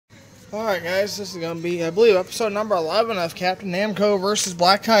Alright guys, this is going to be, I believe, episode number 11 of Captain Namco versus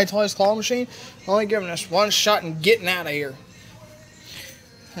Black Tie Toys Claw Machine. Only giving us one shot and getting out of here.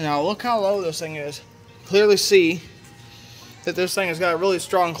 Now look how low this thing is. Clearly see that this thing has got a really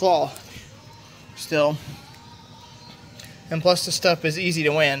strong claw still. And plus this stuff is easy to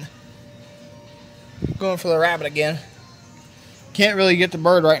win. Going for the rabbit again. Can't really get the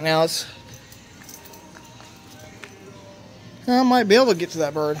bird right now. I might be able to get to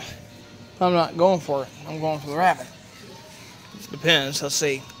that bird. I'm not going for it. I'm going for the rabbit. Depends. Let's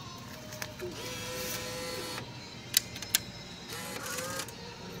see.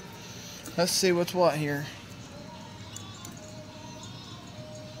 Let's see what's what here.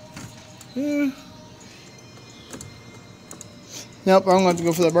 Nope, I'm going to have to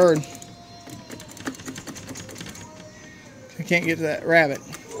go for the bird. I can't get to that rabbit.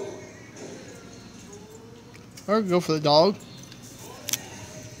 Or go for the dog.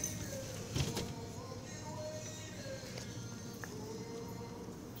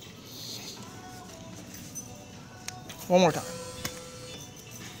 One more time.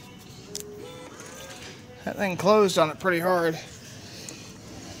 That thing closed on it pretty hard.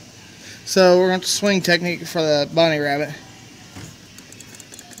 So we're going to swing technique for the bunny rabbit.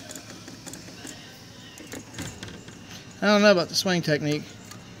 I don't know about the swing technique.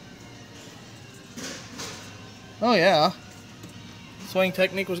 Oh yeah. Swing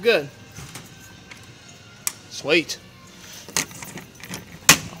technique was good. Sweet.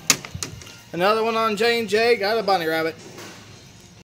 Another one on J&J, got a bunny rabbit.